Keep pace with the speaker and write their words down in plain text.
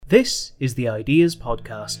This is the Ideas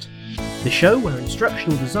Podcast, the show where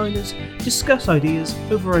instructional designers discuss ideas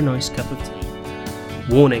over a nice cup of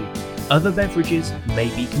tea. Warning, other beverages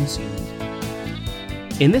may be consumed.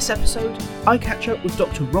 In this episode, I catch up with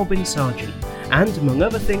Dr. Robin Sargent and, among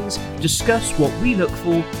other things, discuss what we look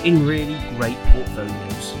for in really great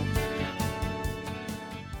portfolios.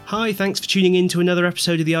 Hi, thanks for tuning in to another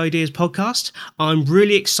episode of the Ideas Podcast. I'm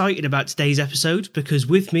really excited about today's episode because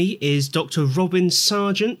with me is Dr. Robin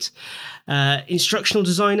Sargent, instructional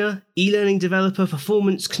designer, e-learning developer,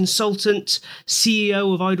 performance consultant,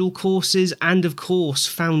 CEO of Idle Courses, and of course,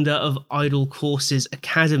 founder of Idle Courses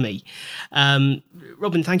Academy.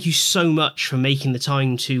 Robin, thank you so much for making the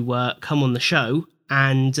time to come on the show,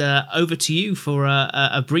 and over to you for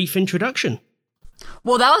a brief introduction.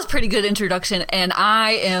 Well, that was a pretty good introduction, and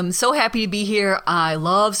I am so happy to be here. I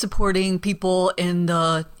love supporting people in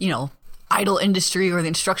the, idle industry or the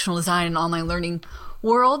instructional design and online learning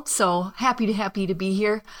world. So happy to be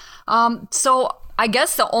here. So I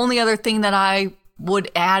guess the only other thing that I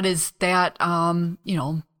would add is that,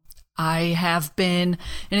 I have been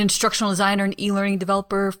an instructional designer and e-learning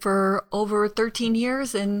developer for over 13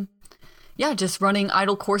 years, and just running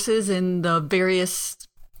Idle Courses and the various,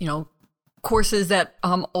 courses that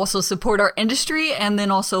also support our industry, and then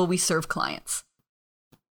also we serve clients.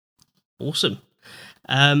 Awesome.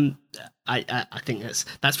 I think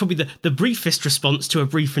that's probably the briefest response to a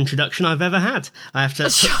brief introduction I've ever had. I have to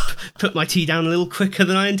put my tea down a little quicker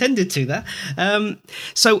than I intended to there.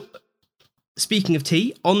 So speaking of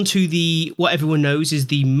tea, on to what everyone knows is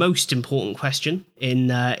the most important question in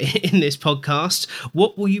this podcast.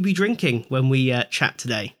 What will you be drinking when we chat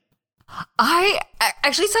today? I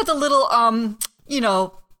actually sounds a little,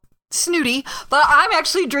 snooty, but I'm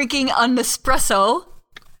actually drinking a Nespresso,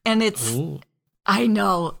 and it's, Ooh. I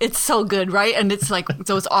know, it's so good, right? And it's like,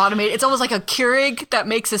 so it's automated. It's almost like a Keurig that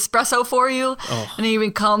makes espresso for you. Oh. And it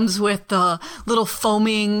even comes with the little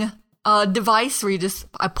foaming device where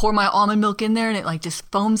I pour my almond milk in there and it just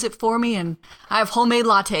foams it for me. And I have homemade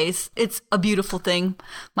lattes. It's a beautiful thing.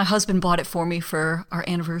 My husband bought it for me for our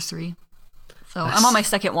anniversary. So I'm on my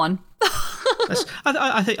second one.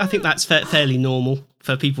 I think that's fairly normal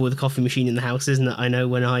for people with a coffee machine in the house, isn't it? I know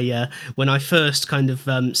when I first kind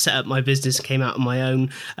of set up my business, came out on my own,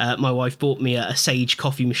 my wife bought me a Sage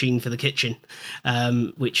coffee machine for the kitchen,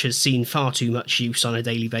 which has seen far too much use on a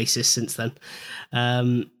daily basis since then.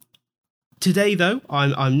 Today, though,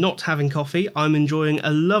 I'm not having coffee. I'm enjoying a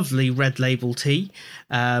lovely red label tea.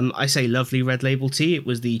 I say lovely red label tea. It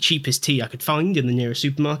was the cheapest tea I could find in the nearest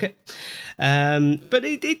supermarket. But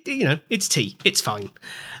it's tea. It's fine.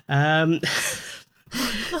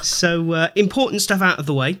 So important stuff out of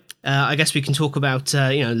the way. I guess we can talk about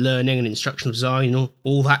learning and instructional design and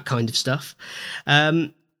all that kind of stuff.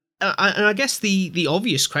 And I guess the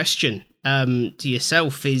obvious question to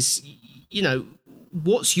yourself is,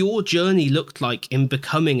 what's your journey looked like in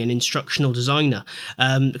becoming an instructional designer?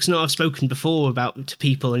 Because I've spoken before to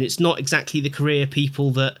people, and it's not exactly the career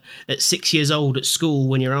people that at 6 years old at school,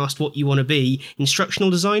 when you're asked what you want to be, instructional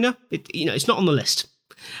designer, it's not on the list.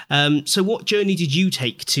 So what journey did you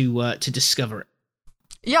take to discover it?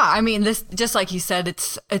 Yeah, I mean, this, just like you said,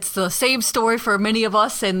 it's the same story for many of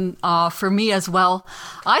us, and for me as well.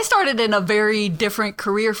 I started in a very different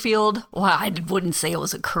career field. Well, I wouldn't say it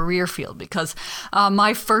was a career field because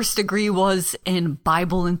my first degree was in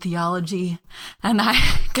Bible and theology, and I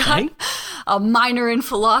got a minor in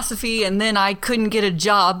philosophy, and then I couldn't get a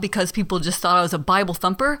job because people just thought I was a Bible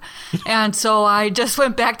thumper, and so I just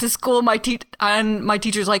went back to school. My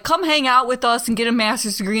teacher's like, "Come hang out with us and get a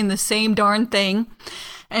master's degree in the same darn thing."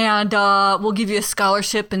 And we'll give you a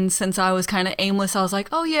scholarship. And since I was kind of aimless, I was like,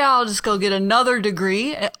 oh, yeah, I'll just go get another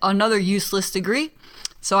degree, another useless degree.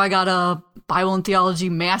 So I got a Bible and theology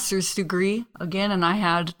master's degree again. And I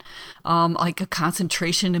had a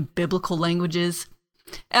concentration in biblical languages.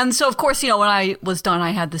 And so, of course, when I was done,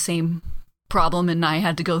 I had the same problem. And I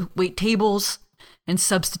had to go wait tables and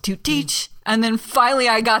substitute teach. And then finally,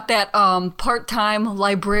 I got that part-time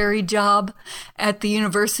library job at the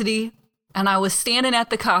university. And I was standing at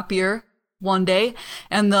the copier one day,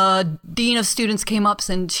 and the dean of students came up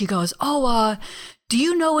and she goes, do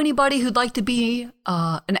you know anybody who'd like to be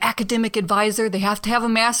an academic advisor? They have to have a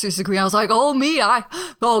master's degree. I was like, oh, me?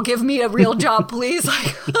 Give me a real job, please.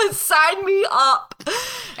 Sign me up.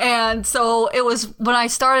 And so it was when I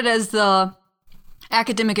started as the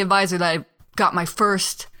academic advisor that I got my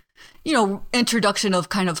first introduction of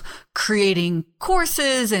kind of creating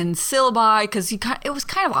courses and syllabi, because it was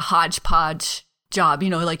kind of a hodgepodge job.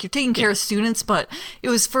 Like you're taking care of students, but it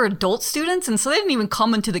was for adult students. And so they didn't even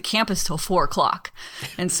come into the campus till 4:00.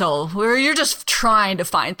 And so you're just trying to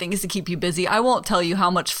find things to keep you busy. I won't tell you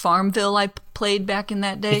how much Farmville I played back in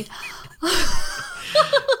that day.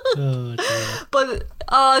 Oh, dear. But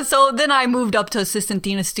so then I moved up to assistant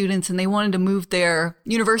dean of students, and they wanted to move their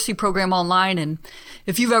university program online. And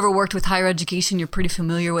if you've ever worked with higher education, you're pretty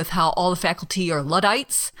familiar with how all the faculty are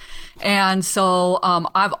Luddites. And so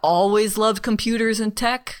I've always loved computers and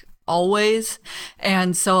tech, always.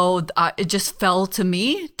 And so it just fell to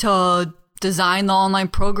me to design the online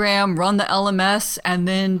program, run the LMS, and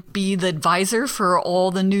then be the advisor for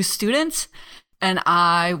all the new students. And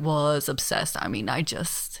I was obsessed. I mean, I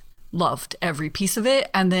just loved every piece of it.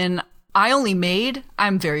 And then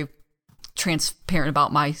I'm very transparent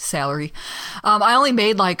about my salary. I only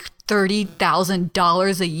made like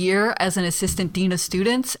 $30,000 a year as an assistant dean of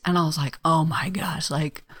students. And I was like, oh my gosh,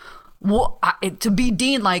 like to be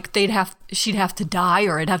dean, like she'd have to die,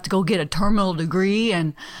 or I'd have to go get a terminal degree.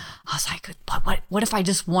 And I was like, but what if I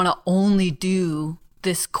just want to only do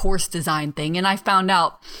this course design thing? And I found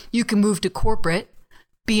out you can move to corporate,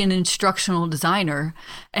 be an instructional designer,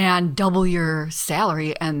 and double your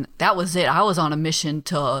salary. And that was it. I was on a mission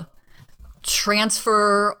to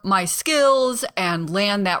transfer my skills and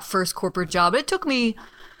land that first corporate job. It took me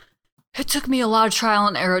a lot of trial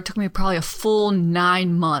and error. It took me probably a full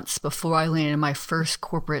 9 months before I landed my first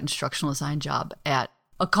corporate instructional design job at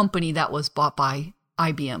a company that was bought by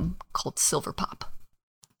IBM called Silverpop.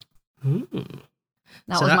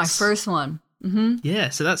 That was my first one. Mm-hmm. Yeah,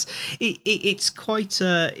 so that's it's quite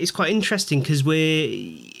interesting because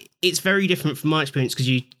it's very different from my experience, because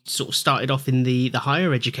you sort of started off in the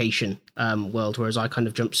higher education world, whereas I kind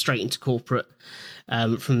of jumped straight into corporate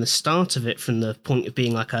from the start of it, from the point of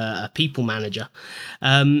being like a people manager.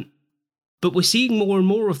 But we're seeing more and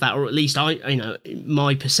more of that, or at least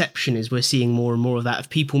my perception is we're seeing more and more of that, of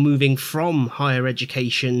people moving from higher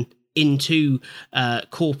education into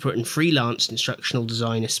corporate and freelance instructional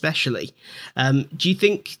design especially. Do you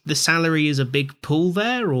think the salary is a big pull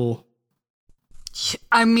there, or?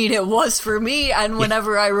 I mean, it was for me. And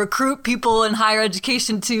whenever I recruit people in higher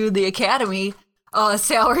education to the academy,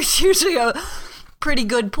 salary is usually a pretty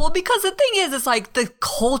good pull, because the thing is, it's like the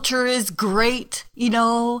culture is great,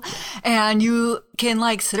 and you can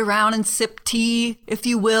like sit around and sip tea, if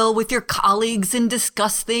you will, with your colleagues and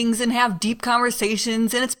discuss things and have deep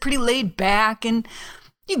conversations, and it's pretty laid back, and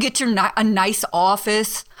you get a nice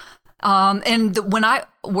office. And when I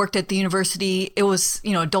worked at the university, it was,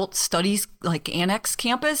 adult studies, like annex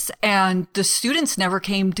campus, and the students never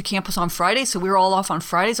came to campus on Fridays. So we were all off on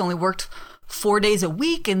Fridays, only worked 4 days a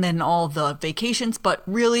week, and then all the vacations. But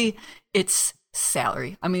really, it's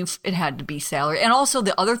salary. I mean, it had to be salary. And also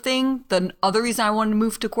the other reason I wanted to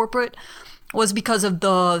move to corporate was because of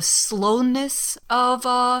the slowness of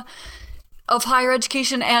higher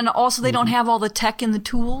education, and also they don't have all the tech and the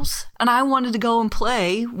tools. And I wanted to go and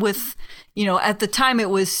play with, at the time it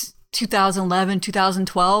was 2011,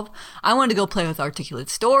 2012, I wanted to go play with Articulate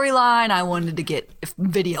Storyline. I wanted to get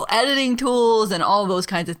video editing tools and all those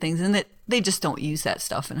kinds of things. And they just don't use that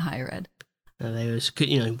stuff in higher ed. They was,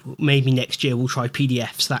 maybe next year we'll try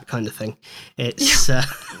PDFs, that kind of thing. It's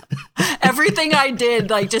everything I did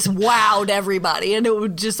just wowed everybody, and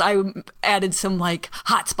I added some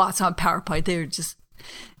hotspots on PowerPoint. They were just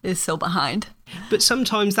is so behind. But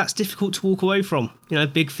sometimes that's difficult to walk away from.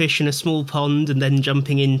 Big fish in a small pond, and then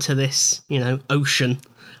jumping into this ocean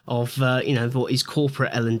of what is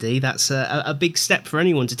corporate L&D. That's a big step for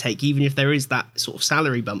anyone to take, even if there is that sort of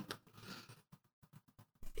salary bump.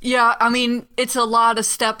 Yeah, I mean, it's a lot of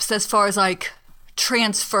steps as far as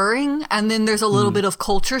transferring, and then there's a little bit of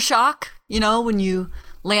culture shock, when you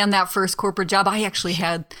land that first corporate job. I actually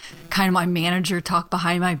had kind of my manager talk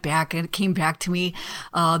behind my back, and it came back to me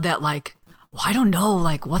that well, I don't know,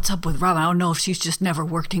 what's up with Rob. I don't know if she's just never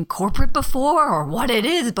worked in corporate before or what it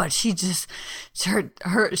is, but she just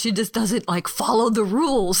doesn't follow the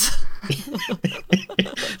rules.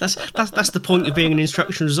 That's the point of being an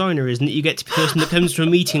instructional designer, isn't it? You get to be the person that comes to a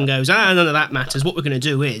meeting and goes, none of that matters. What we're going to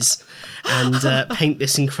do is, and paint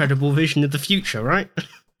this incredible vision of the future, right?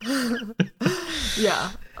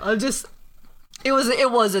 Yeah, It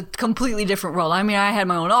was a completely different role. I mean, I had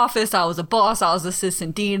my own office. I was a boss. I was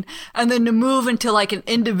assistant dean. And then to move into an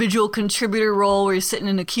individual contributor role where you're sitting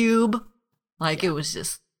in a cube, it was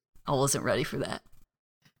just, I wasn't ready for that.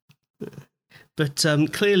 But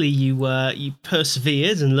clearly you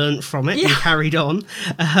persevered and learnt from it and carried on.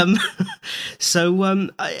 So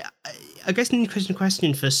I guess an interesting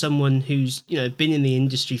question for someone who's been in the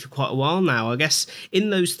industry for quite a while now. I guess in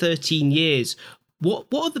those 13 years, What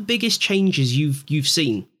are the biggest changes you've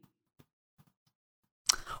seen?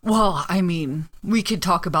 Well, I mean, we could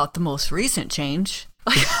talk about the most recent change.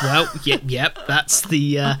 Well, yep. That's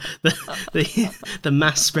the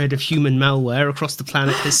mass spread of human malware across the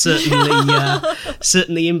planet has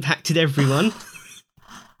certainly impacted everyone.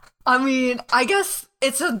 I mean, I guess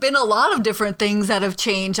it's been a lot of different things that have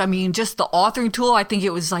changed. I mean, just the authoring tool. I think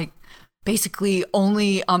it was like basically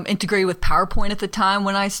only integrated with PowerPoint at the time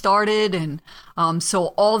when I started, and so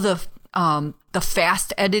all the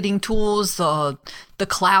fast editing tools, the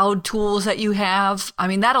cloud tools that you have. I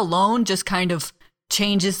mean, that alone just kind of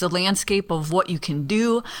changes the landscape of what you can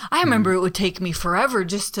do. I remember it would take me forever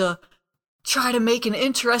just to try to make an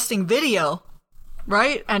interesting video,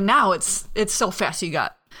 right? And now it's so fast. You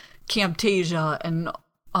got Camtasia and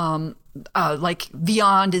like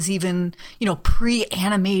Beyond is even,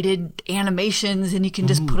 pre-animated animations, and you can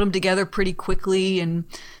just put them together pretty quickly, and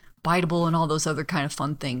Biteable and all those other kind of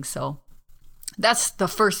fun things. So that's the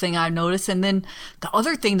first thing I noticed. And then the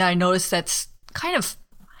other thing that I noticed that's kind of,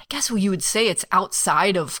 I guess what you would say it's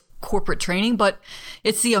outside of corporate training, but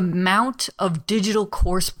it's the amount of digital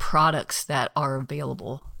course products that are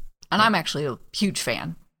available. And I'm actually a huge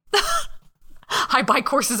fan. I buy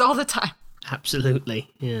courses all the time. Absolutely,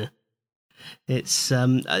 yeah. It's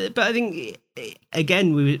but I think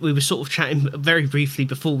again we were sort of chatting very briefly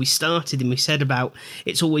before we started, and we said about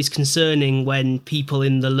it's always concerning when people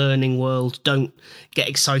in the learning world don't get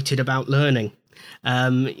excited about learning.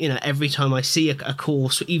 Every time I see a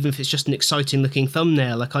course, even if it's just an exciting looking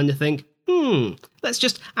thumbnail, I kind of think, let's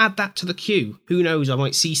just add that to the queue. Who knows, I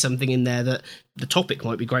might see something in there that the topic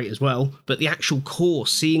might be great as well, but the actual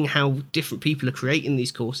course, seeing how different people are creating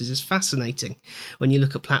these courses is fascinating. When you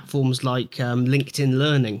look at platforms like LinkedIn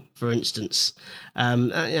Learning, for instance,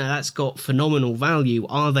 that's got phenomenal value.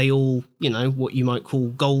 Are they all, what you might call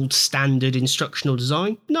gold standard instructional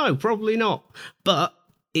design? No, probably not. But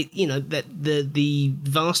that the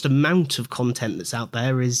vast amount of content that's out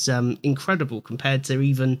there is incredible compared to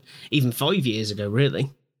even 5 years ago, really.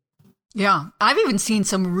 Yeah, I've even seen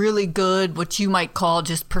some really good, what you might call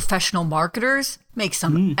just professional marketers, make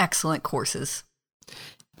some excellent courses.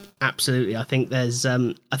 Absolutely, I think there's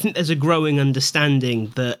a growing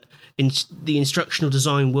understanding that the instructional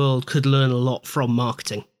design world could learn a lot from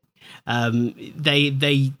marketing.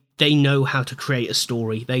 They know how to create a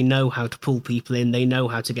story. They know how to pull people in. They know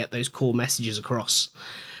how to get those core messages across.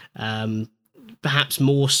 Perhaps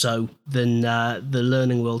more so than the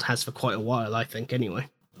learning world has for quite a while, I think, anyway.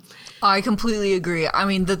 I completely agree. I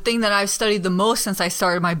mean, the thing that I've studied the most since I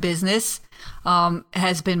started my business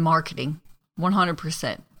has been marketing,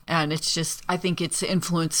 100%. And it's just, I think it's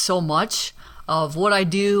influenced so much of what I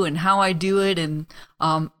do and how I do it. And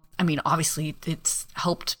obviously, it's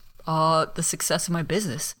helped the success of my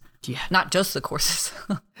business. Yeah. Not just the courses.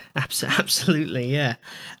 Absolutely, yeah.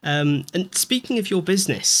 And speaking of your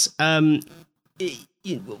business,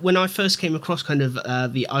 when I first came across kind of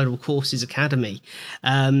the Idle Courses Academy,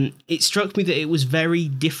 it struck me that it was very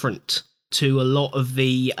different to a lot of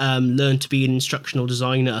the Learn to be an Instructional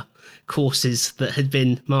Designer courses that had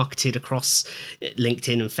been marketed across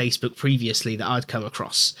LinkedIn and Facebook previously that I'd come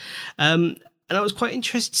across. And I was quite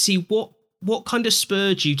interested to see what kind of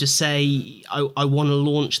spurred you to say, I want to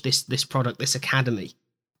launch this product, this academy?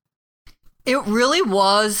 It really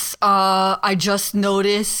was, I just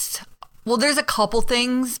noticed, well, there's a couple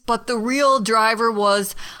things, but the real driver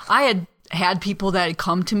was I had people that had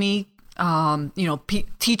come to me,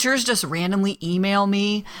 teachers just randomly email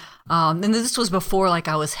me. And this was before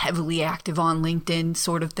I was heavily active on LinkedIn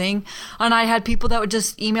sort of thing. And I had people that would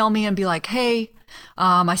just email me and be like, hey,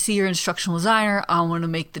 I see you're an instructional designer. I want to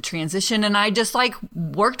make the transition. And I just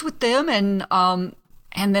worked with them, and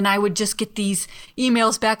then I would just get these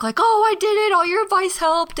emails back like, oh, I did it. All your advice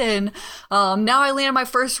helped. And now I landed my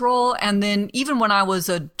first role. And then even when I was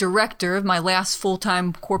a director of my last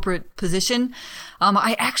full-time corporate position,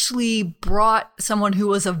 I actually brought someone who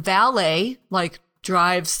was a valet,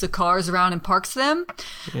 drives the cars around and parks them.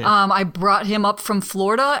 Yeah. I brought him up from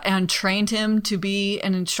Florida and trained him to be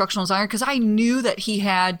an instructional designer because I knew that he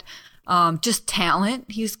had just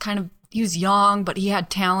talent. He was young, but he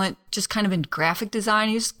had talent just kind of in graphic design.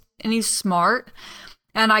 He's smart.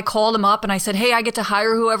 And I called him up and I said, hey, I get to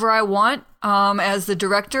hire whoever I want as the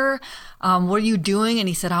director. What are you doing? And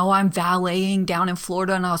he said, oh, I'm valeting down in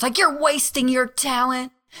Florida. And I was like, you're wasting your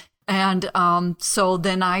talent. And so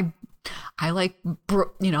then I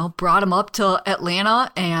brought him up to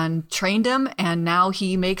Atlanta and trained him. And now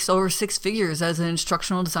he makes over 6 figures as an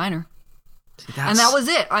instructional designer. And that was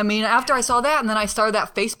it. I mean, after I saw that, and then I started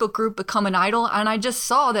that Facebook group, Become an Idol, and I just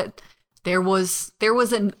saw that there was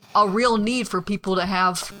a real need for people to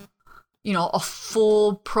have, a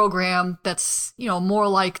full program that's, more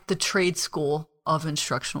like the trade school of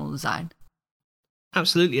instructional design.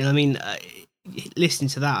 Absolutely. And I mean, listening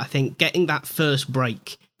to that, I think getting that first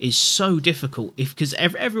break is so difficult because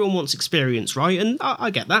everyone wants experience, right? And I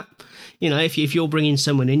get that. If you're bringing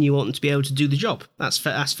someone in, you want them to be able to do the job. That's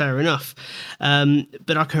fair enough.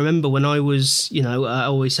 But I can remember when I was, I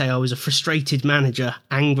always say I was a frustrated manager,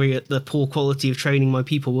 angry at the poor quality of training my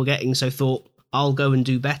people were getting, so thought I'll go and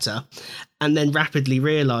do better. And then rapidly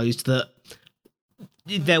realised that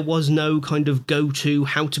there was no kind of go-to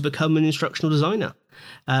how to become an instructional designer.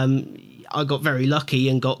 I got very lucky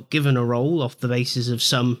and got given a role off the basis of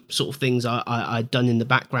some sort of things I'd done in the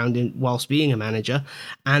background whilst being a manager,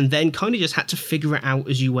 and then kind of just had to figure it out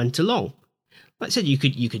as you went along. Like I said, you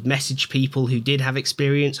could message people who did have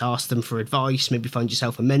experience, ask them for advice, maybe find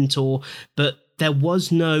yourself a mentor, but there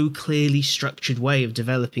was no clearly structured way of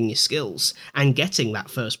developing your skills and getting that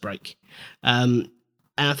first break.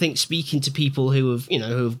 And I think speaking to people who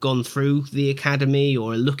have gone through the academy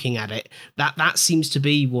or are looking at it, that seems to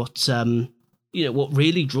be what what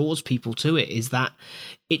really draws people to it, is that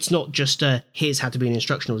it's not just here's how to be an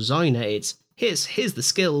instructional designer. It's here's the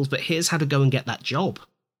skills, but here's how to go and get that job.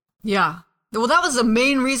 Yeah. Well, that was the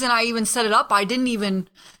main reason I even set it up. I didn't even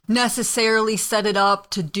necessarily set it up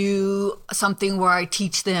to do something where I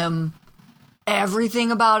teach them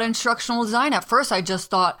everything about instructional design. At first, I just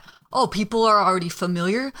thought, oh, people are already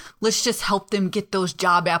familiar. Let's just help them get those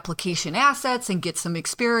job application assets and get some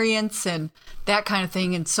experience and that kind of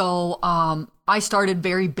thing. And so I started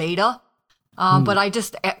very beta, but I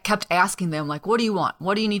just kept asking them, like, what do you want?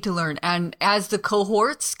 What do you need to learn? And as the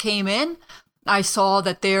cohorts came in, I saw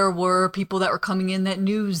that there were people that were coming in that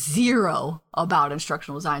knew zero about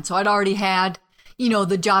instructional design. So I'd already had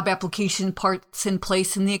the job application parts in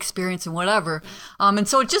place and the experience and whatever. And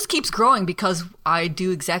so it just keeps growing because I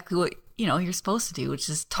do exactly what, you're supposed to do, which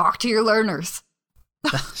is talk to your learners.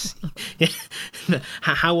 Yeah.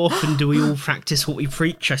 How often do we all practice what we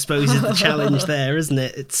preach, I suppose, is the challenge there, isn't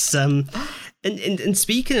it? It's and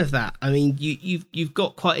speaking of that, I mean, you've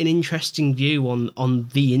got quite an interesting view on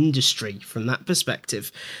the industry from that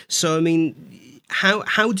perspective. So, I mean,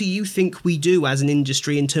 how do you think we do as an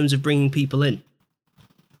industry in terms of bringing people in?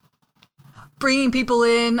 Bringing people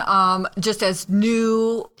in just as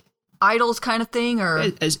new idols kind of thing, or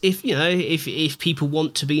as if people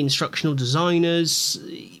want to be instructional designers,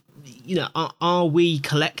 are we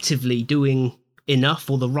collectively doing enough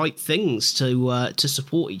or the right things to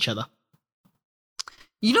support each other?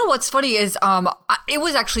 What's funny is it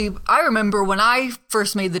was actually, I remember when I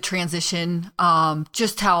first made the transition,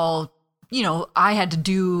 just how I had to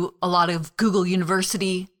do a lot of Google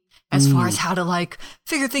University as far as how to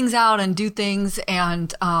figure things out and do things.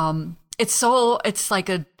 And it's like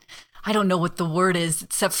I don't know what the word is,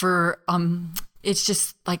 except for it's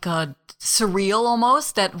just like a surreal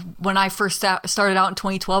almost, that when I first started out in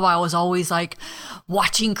 2012, I was always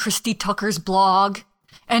watching Christy Tucker's blog.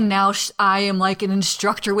 And now I am like an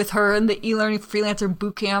instructor with her in the e-learning freelancer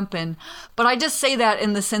bootcamp. But I just say that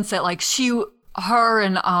in the sense that her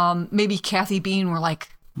and maybe Kathy Bean were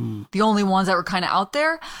the only ones that were kind of out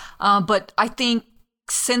there. But I think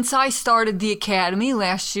since I started the academy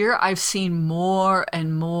last year, I've seen more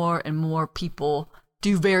and more and more people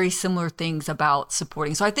do very similar things about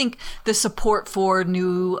supporting. So I think the support for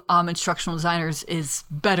new instructional designers is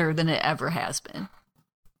better than it ever has been.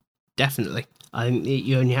 Definitely.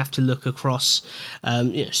 You only have to look across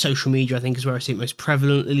social media, I think, is where I see it most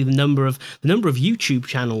prevalently. The number of YouTube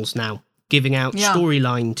channels now giving out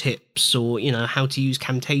storyline tips, or how to use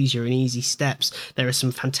Camtasia in easy steps. There are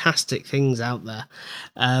some fantastic things out there,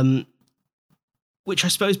 which I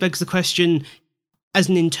suppose begs the question: as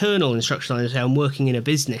an internal instructional designer, I'm working in a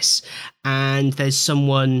business, and there's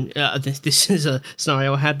someone. This is a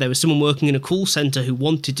scenario I had. There was someone working in a call center who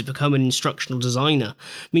wanted to become an instructional designer.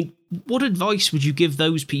 I mean, what advice would you give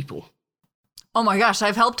those people? Oh my gosh,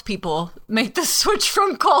 I've helped people make the switch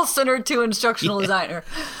from call center to instructional designer.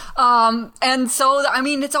 And so, I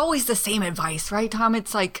mean, it's always the same advice, right, Tom?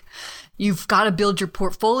 It's you've got to build your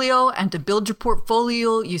portfolio, and to build your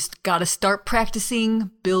portfolio, you got to start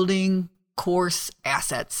practicing building course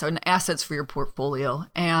assets and assets for your portfolio.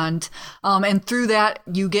 And through that,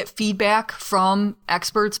 you get feedback from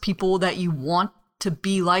experts, people that you want to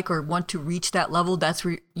be like or want to reach that level. That's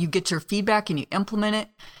where you get your feedback and you implement it.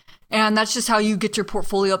 And that's just how you get your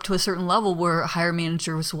portfolio up to a certain level where hire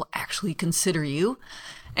managers will actually consider you.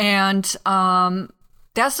 And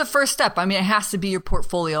that's the first step. I mean, it has to be your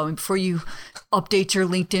portfolio. And before you update your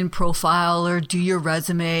LinkedIn profile or do your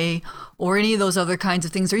resume or any of those other kinds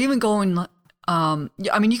of things, or even going, I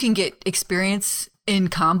mean, you can get experience in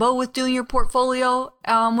combo with doing your portfolio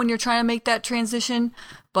when you're trying to make that transition,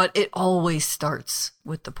 but it always starts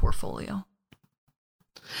with the portfolio.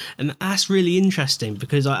 And that's really interesting,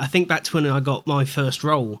 because I think back to when I got my first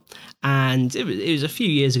role, and it was a few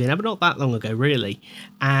years ago now, but not that long ago, really.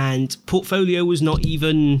 And portfolio was not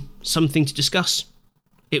even something to discuss.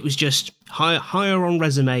 It was just hire on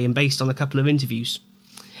resume and based on a couple of interviews.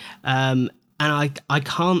 And I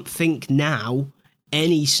can't think now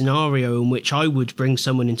any scenario in which I would bring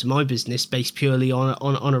someone into my business based purely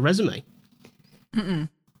on a resume. Mm-mm.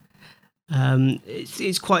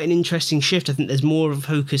 It's quite an interesting shift. I think there's more of a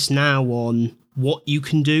focus now on what you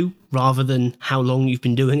can do rather than how long you've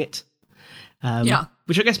been doing it.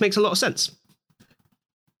 Which I guess makes a lot of sense.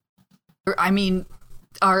 I mean,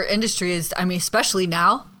 our industry is, especially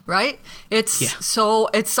now, right? It's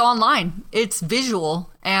online, it's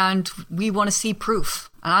visual, and we want to see proof.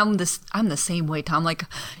 I'm the same way, Tom. Like,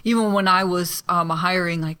 even when I was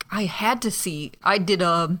hiring, like, I had to see. I did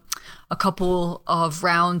a couple of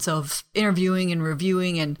rounds of interviewing and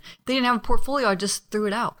reviewing, and they didn't have a portfolio. I just threw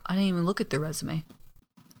it out. I didn't even look at their resume.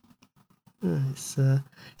 It's an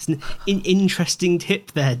interesting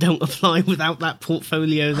tip there. Don't apply without that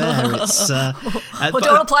portfolio there. It's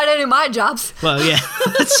don't apply to any of my jobs. Well, yeah.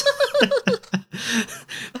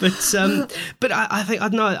 But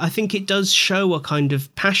I think it does show a kind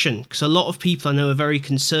of passion, because a lot of people I know are very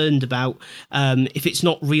concerned about if it's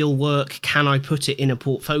not real work, can I put it in a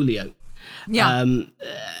portfolio? Yeah. And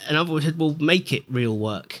I've always said, well, make it real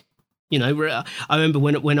work. You know, I remember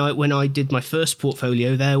when I did my first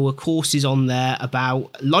portfolio, there were courses on there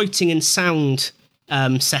about lighting and sound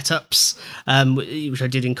setups, which I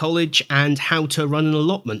did in college, and how to run an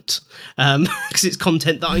allotment, because it's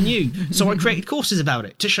content that I knew. So I created courses about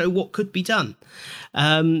it to show what could be done.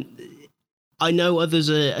 I know others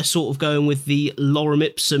are sort of going with the lorem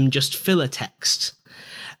ipsum, just filler text.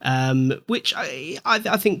 Which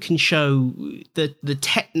I think can show the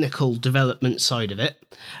technical development side of it.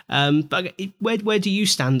 But where do you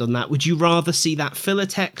stand on that? Would you rather see that filler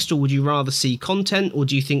text, or would you rather see content, or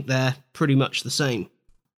do you think they're pretty much the same?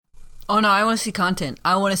 Oh, no, I want to see content.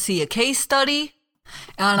 I want to see a case study,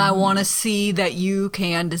 and I want to see that you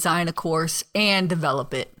can design a course and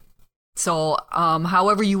develop it. So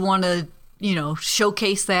however you want to,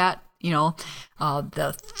 showcase that. The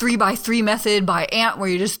 3x3 method by Ant, where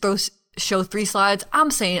you just show 3 slides. I'm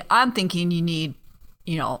thinking you need,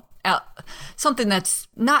 something that's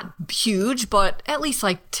not huge, but at least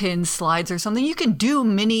like 10 slides or something. You can do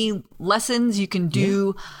mini lessons. You can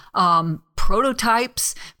do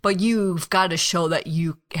prototypes, but you've got to show that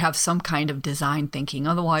you have some kind of design thinking.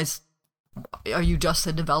 Otherwise, are you just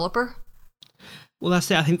a developer? Well,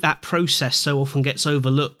 that's it. I think that process so often gets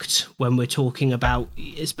overlooked when we're talking about,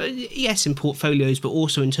 yes, in portfolios, but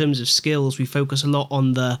also in terms of skills. We focus a lot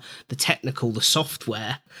on the technical, the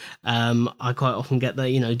software. I quite often get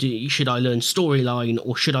the, should I learn Storyline,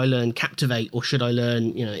 or should I learn Captivate, or should I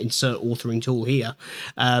learn, insert authoring tool here?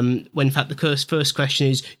 When in fact the first question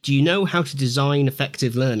is, do you know how to design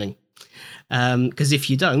effective learning? Because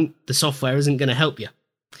if you don't, the software isn't going to help you.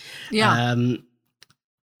 Yeah.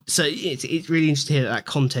 So it's really interesting to hear that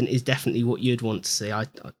content is definitely what you'd want to see. I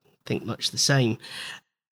think much the same.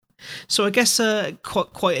 So I guess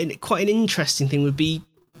quite an interesting thing would be,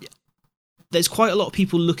 there's quite a lot of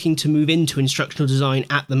people looking to move into instructional design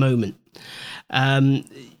at the moment.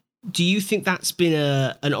 Do you think that's been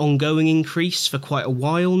an ongoing increase for quite a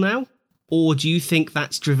while now? Or do you think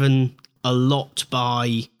that's driven a lot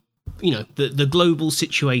by, the global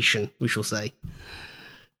situation, we shall say?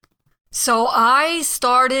 So I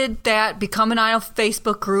started that Become an Idol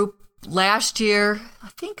Facebook group last year, I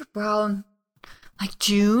think around like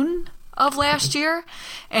June of last year.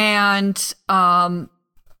 And I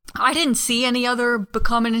didn't see any other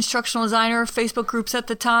Become an Instructional Designer Facebook groups at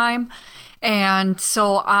the time. And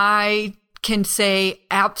so I can say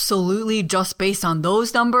absolutely just based on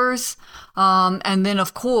those numbers. And then,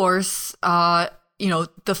 of course, that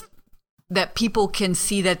people can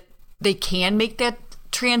see that they can make that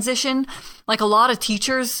transition. Like a lot of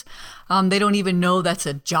teachers, they don't even know that's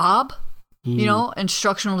a job,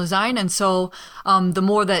 instructional design. And so the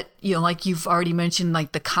more that, like you've already mentioned,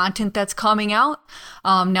 like the content that's coming out,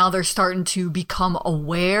 now they're starting to become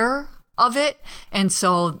aware of it. And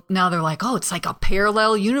so now they're like, oh, it's like a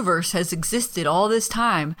parallel universe has existed all this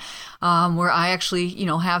time, where I actually,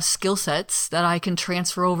 have skill sets that I can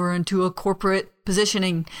transfer over into a corporate position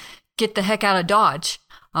and get the heck out of Dodge.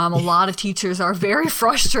 A lot of teachers are very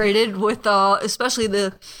frustrated with, especially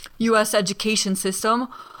the U.S. education system,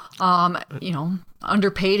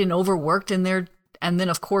 underpaid and overworked, and then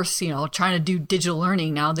of course, trying to do digital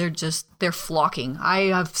learning now, they're flocking. I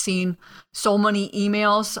have seen so many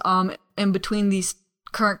emails in between these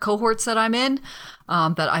current cohorts that I'm in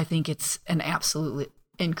that I think it's an absolute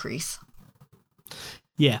increase.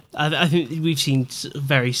 Yeah, I think we've seen a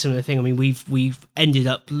very similar thing. I mean, we've ended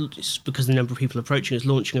up, because the number of people approaching us,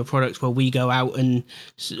 launching a product where we go out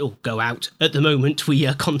at the moment. We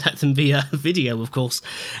contact them via video, of course,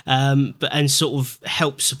 and sort of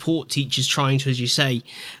help support teachers trying to, as you say,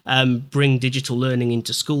 bring digital learning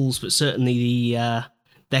into schools. But certainly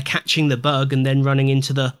they're catching the bug and then running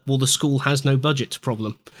into the school has no budget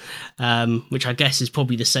problem, which I guess is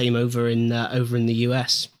probably the same over in the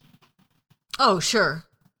US. Oh, sure.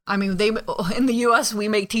 I mean, in the U.S., we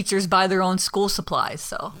make teachers buy their own school supplies,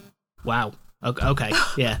 so. Wow. Okay.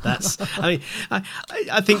 Yeah, that's... I mean,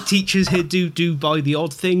 I think teachers here do buy the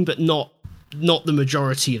odd thing, but not the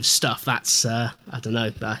majority of stuff. That's, I don't know.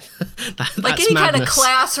 That's like any madness. kind of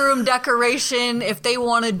classroom decoration, if they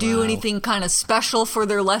want to do anything kind of special for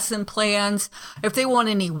their lesson plans, if they want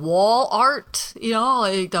any wall art,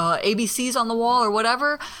 like the ABCs on the wall or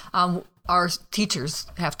whatever, our teachers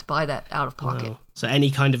have to buy that out of pocket. Wow. So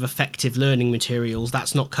any kind of effective learning materials,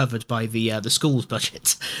 that's not covered by the school's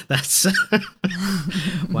budget. That's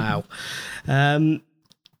wow.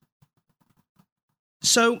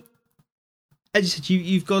 So, as you said,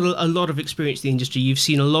 you've got a lot of experience in the industry. You've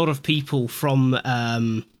seen a lot of people from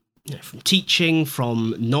teaching,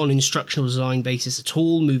 from non-instructional design basis at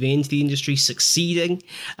all, moving into the industry, succeeding.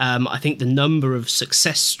 I think the number of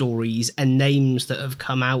success stories and names that have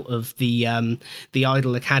come out of the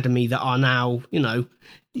Idle Academy that are now,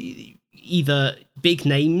 either big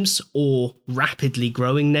names or rapidly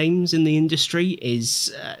growing names in the industry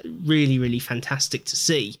is really, really fantastic to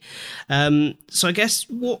see. So I guess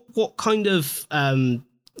what kind of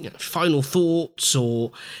final thoughts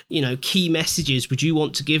or key messages would you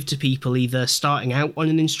want to give to people either starting out on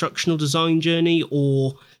an instructional design journey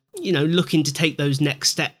or looking to take those next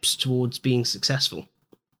steps towards being successful?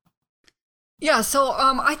 Yeah, so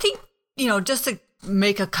I think just to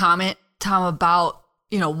make a comment, Tom, about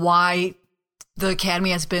why the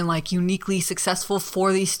Academy has been uniquely successful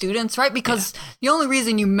for these students, right? Because the only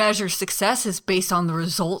reason you measure success is based on the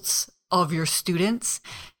results of your students.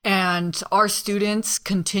 And our students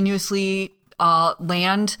continuously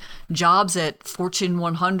land jobs at Fortune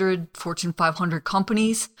 100, Fortune 500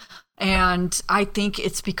 companies. And I think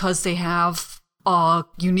it's because they have a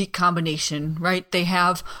unique combination, right? They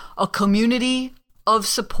have a community of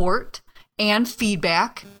support and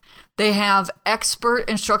feedback. They have expert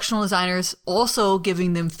instructional designers also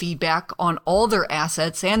giving them feedback on all their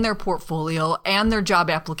assets and their portfolio and their job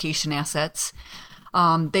application assets.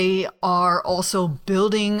 They are also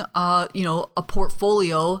building, a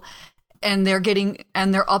portfolio, and they're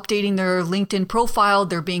updating their LinkedIn profile.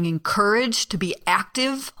 They're being encouraged to be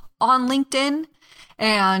active on LinkedIn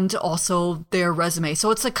and also their resume. So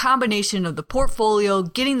it's a combination of the portfolio,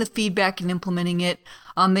 getting the feedback and implementing it.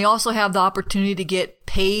 They also have the opportunity to get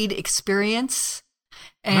paid experience.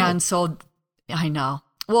 And so I know.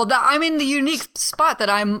 Well, I'm in the unique spot that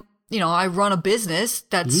I run a business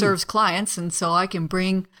that serves clients, and so I can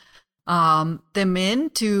bring them in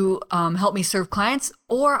to help me serve clients.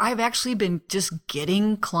 Or I've actually been just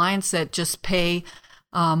getting clients that just pay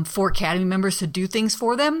for Academy members to do things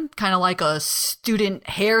for them, kind of like a student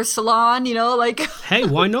hair salon, Hey,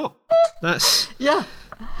 why not? That's... Yeah.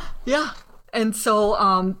 And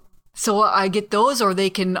so... So I get those, or they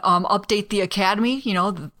can update the Academy,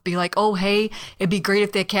 be like, oh, hey, it'd be great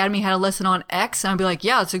if the Academy had a lesson on X. And I'd be like,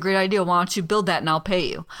 yeah, it's a great idea. Why don't you build that and I'll pay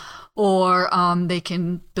you? Or they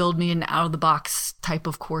can build me an out-of-the-box type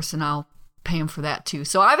of course and I'll pay them for that too.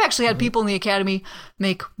 So I've actually had people in the Academy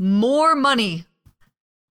make more money,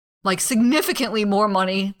 significantly more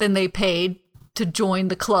money than they paid to join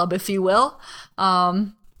the club, if you will.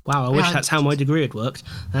 Wow, I wish that's how my degree had worked.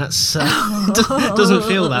 That's doesn't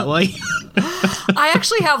feel that way. I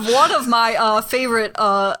actually have one of my favorite,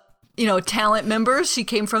 talent members. She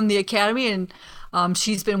came from the Academy, and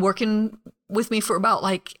she's been working with me for about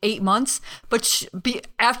 8 months. But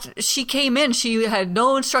after she came in, she had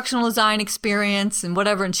no instructional design experience and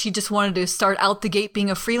whatever, and she just wanted to start out the gate being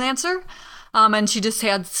a freelancer. And she just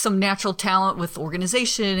had some natural talent with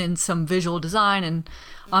organization and some visual design, and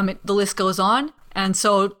the list goes on. And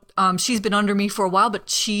so she's been under me for a while, but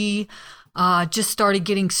she just started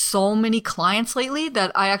getting so many clients lately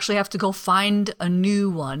that I actually have to go find a new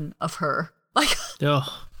one of her.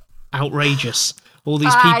 Oh, outrageous. All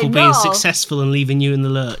these people being successful and leaving you in the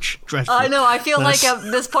lurch. Dreadful. I know. I feel like at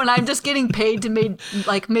this point I'm just getting paid to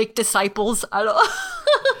make disciples. I don't.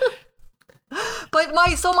 But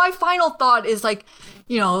my final thought is like,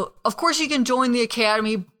 of course you can join the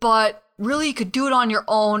academy, but really you could do it on your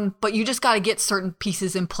own. But you just got to get certain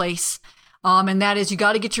pieces in place. And that is, you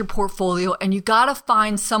got to get your portfolio, and you got to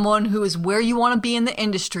find someone who is where you want to be in the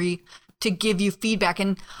industry to give you feedback.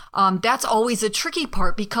 And that's always a tricky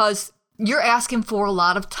part, because you're asking for a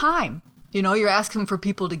lot of time. You're asking for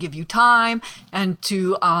people to give you time and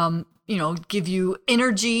to, give you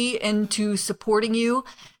energy into supporting you.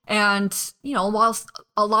 And, whilst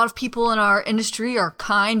a lot of people in our industry are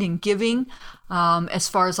kind and giving, as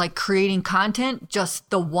far as like creating content, just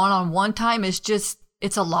the one-on-one time is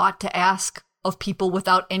it's a lot to ask of people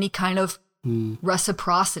without any kind of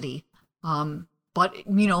reciprocity. But,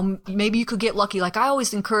 maybe you could get lucky. Like, I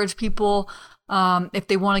always encourage people, if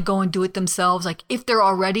they want to go and do it themselves, like if they're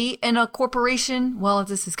already in a corporation, well,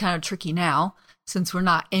 this is kind of tricky now since we're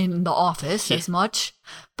not in the office as much.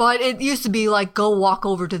 But it used to be like, go walk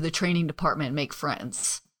over to the training department and make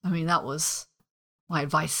friends. I mean, that was my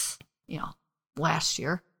advice, last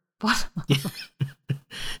year. But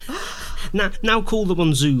now call them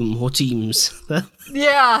on Zoom or Teams.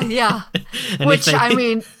 Yeah. Which,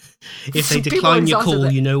 if they decline your call,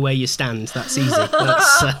 you know where you stand. That's easy.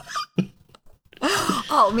 That's,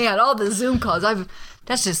 Oh man, all the Zoom calls.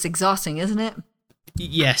 That's just exhausting, isn't it?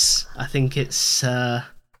 Yes, I think it's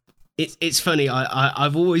funny.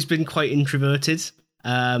 I've always been quite introverted,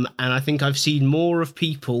 and I think I've seen more of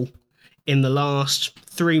people in the last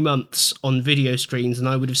 3 months on video screens than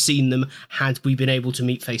I would have seen them had we been able to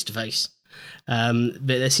meet face to face. But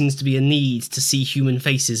there seems to be a need to see human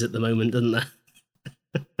faces at the moment, doesn't there?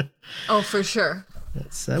 Oh, for sure.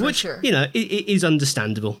 Sure. It is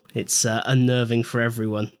understandable. It's unnerving for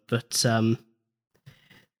everyone, but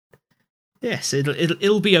yes,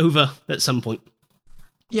 it'll be over at some point.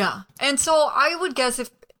 Yeah, and so I would guess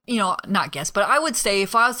but I would say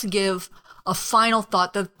if I was to give a final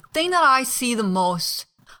thought, the thing that I see the most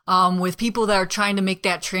with people that are trying to make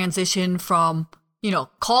that transition from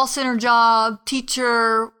call center job,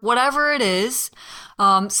 teacher, whatever it is.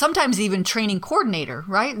 Sometimes even training coordinator,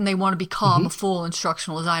 right? And they want to become a full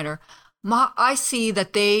instructional designer. I see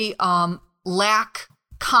that they lack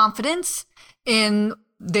confidence in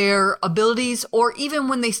their abilities, or even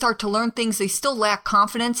when they start to learn things, they still lack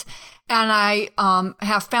confidence. And I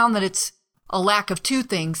have found that it's a lack of two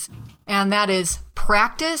things, and that is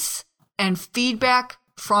practice and feedback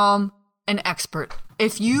from an expert.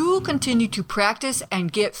 If you continue to practice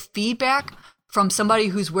and get feedback from somebody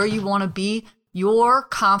who's where you want to be, your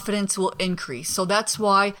confidence will increase. So that's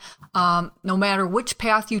why no matter which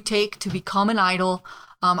path you take to become an idol,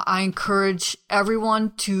 I encourage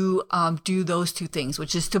everyone to do those two things,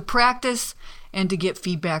 which is to practice and to get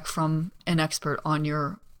feedback from an expert on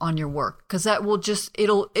your work, because that will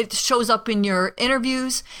it shows up in your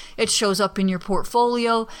interviews, it shows up in your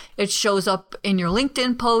portfolio, it shows up in your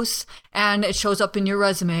LinkedIn posts, and it shows up in your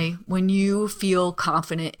resume when you feel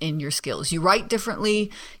confident in your skills. You write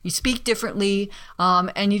differently, you speak differently,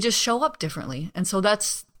 and you just show up differently. And so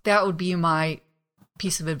that would be my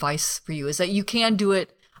piece of advice for you, is that you can do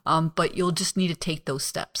it, but you'll just need to take those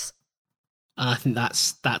steps. I think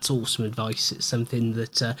that's awesome advice. It's something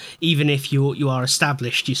that even if you are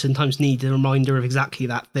established, you sometimes need a reminder of exactly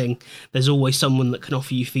that thing. There's always someone that can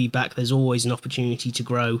offer you feedback. There's always an opportunity to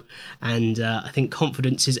grow, and I think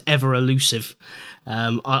confidence is ever elusive.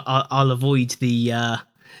 I'll avoid the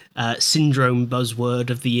syndrome buzzword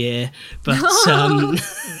of the year, but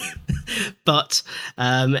but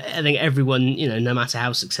I think everyone, no matter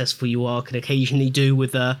how successful you are, can occasionally do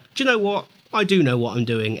with do you know what? I do know what I'm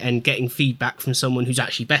doing, and getting feedback from someone who's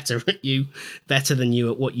actually better than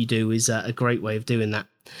you at what you do is a great way of doing that.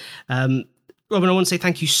 Robin, I want to say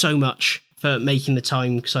thank you so much for making the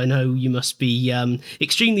time, because I know you must be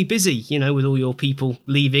extremely busy, with all your people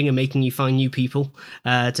leaving and making you find new people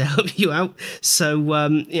to help you out. So,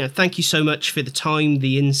 thank you so much for the time,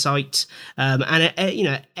 the insight,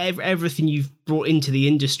 and everything you've brought into the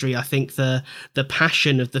industry. I think the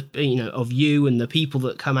passion of of you and the people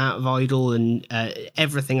that come out of Idol and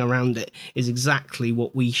everything around it is exactly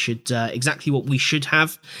what we should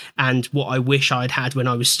have, and what I wish I'd had when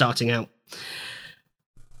I was starting out.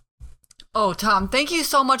 Oh, Tom, thank you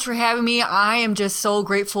so much for having me. I am just so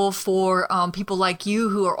grateful for people like you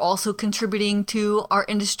who are also contributing to our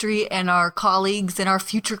industry and our colleagues and our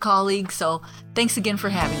future colleagues. So thanks again for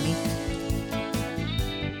having me.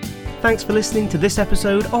 Thanks for listening to this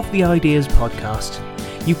episode of the Ideas Podcast.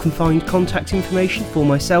 You can find contact information for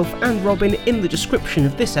myself and Robin in the description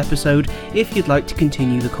of this episode if you'd like to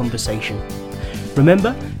continue the conversation.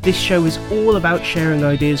 Remember, this show is all about sharing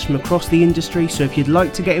ideas from across the industry, so if you'd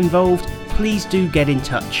like to get involved, please do get in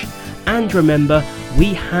touch. And remember,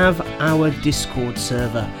 we have our Discord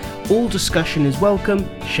server. All discussion is welcome,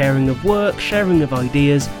 sharing of work, sharing of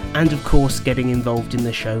ideas, and of course getting involved in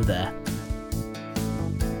the show there.